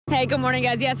Hey, good morning,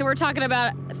 guys. Yeah, so we're talking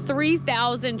about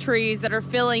 3,000 trees that are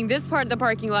filling this part of the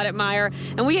parking lot at Meyer,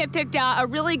 and we have picked out a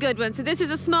really good one. So this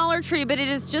is a smaller tree, but it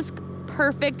is just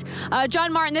perfect.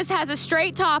 John Martin, this has a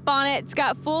straight top on it. It's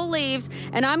got full leaves,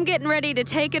 and I'm getting ready to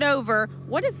take it over.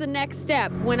 What is the next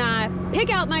step when I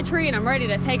pick out my tree and I'm ready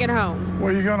to take it home?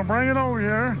 Well, you're going to bring it over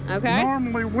here. Okay.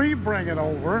 Normally, we bring it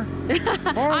over.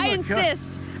 I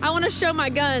insist. I want to show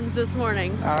my guns this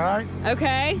morning. All right.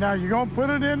 Okay. Now, you're going to put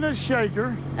it in the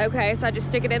shaker. Okay, so I just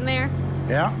stick it in there?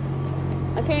 Yeah.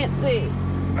 I can't see.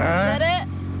 All right. Is that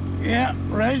it? Yeah,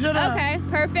 raise it up. Okay,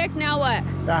 perfect. Now what?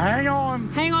 Now, hang on.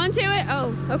 Hang on to it?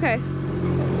 Oh, okay.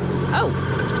 Oh.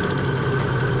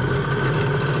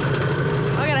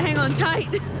 I gotta hang on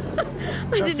tight.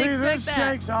 I Now, didn't see, expect this that.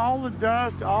 shakes all the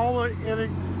dust, all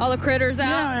the critters out?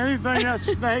 Yeah, anything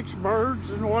that's snakes, birds,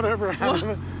 and whatever out of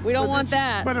it. We don't want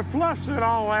that. But it fluffs it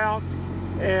all out,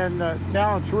 and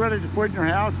now it's ready to put in your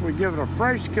house. We give it a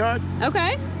fresh cut.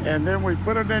 Okay. And then we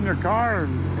put it in your car,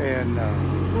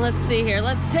 and let's see here.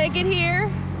 Let's take it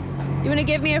here. You want to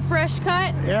give me a fresh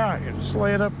cut? yeah, you just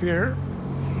lay it up here.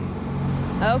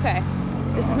 Okay.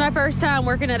 This is my first time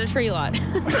working at a tree lot.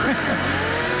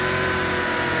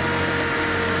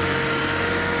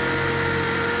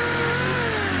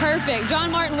 Perfect.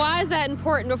 John Martin, why is that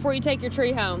important before you take your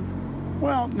tree home?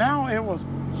 Well, now it will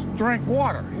drink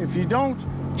water. If you don't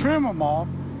trim them off,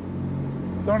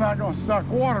 they're not going to suck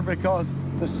water because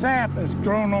the sap is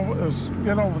grown over,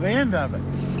 get over the end of it.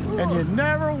 Ooh. And you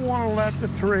never want to let the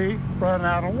tree run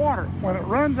out of water. When it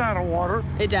runs out of water,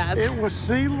 it does. It will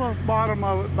seal the bottom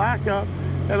of it back up,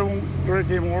 and it won't drink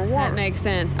any more water. That makes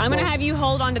sense. I'm going to have you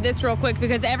hold on to this real quick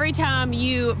because every time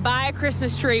you buy a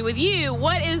Christmas tree with you,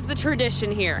 what is the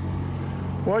tradition here?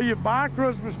 Well, you buy a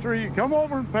Christmas tree, you come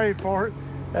over and pay for it,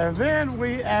 and then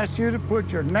we ask you to put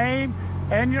your name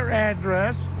and your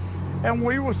address, and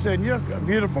we will send you a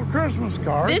beautiful Christmas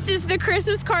card. This is the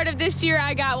Christmas card of this year.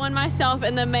 I got one myself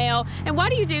in the mail. And why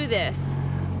do you do this?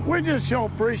 We just show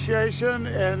appreciation,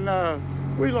 and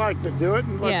we like to do it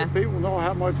and let the people know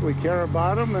how much we care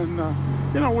about them. And,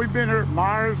 you know, we've been here at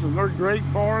Myers, and they're great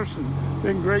for us and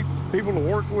been great people to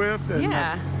work with. And,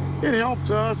 it helps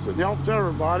us, it helps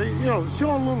everybody. You know,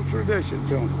 show a little tradition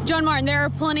to them. John Martin, there are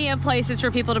plenty of places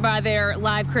for people to buy their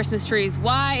live Christmas trees.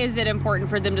 Why is it important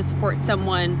for them to support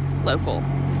someone local?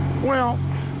 Well,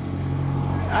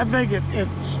 I think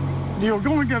it's you're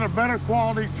going to get a better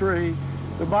quality tree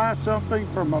to buy something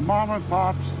from a mom and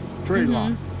pop's tree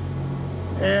lot.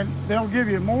 And they'll give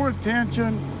you more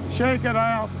attention, shake it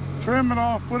out, trim it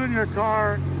off, put it in your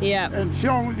car, and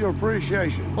show your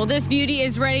appreciation. Well, this beauty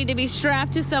is ready to be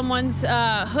strapped to someone's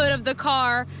hood of the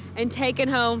car and taken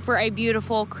home for a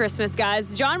beautiful Christmas,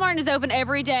 guys. John Martin is open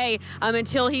every day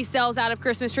until he sells out of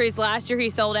Christmas trees. Last year, he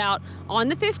sold out on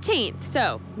the 15th.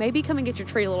 So maybe come and get your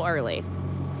tree a little early.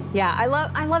 Yeah, I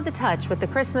love the touch with the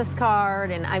Christmas card,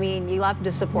 and I mean, you love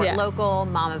to support local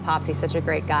mom and pops. He's such a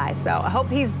great guy. So I hope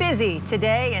he's busy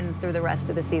today and through the rest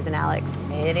of the season, Alex.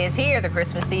 It is here. The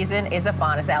Christmas season is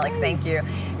upon us, Alex. Thank you.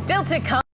 Still to come.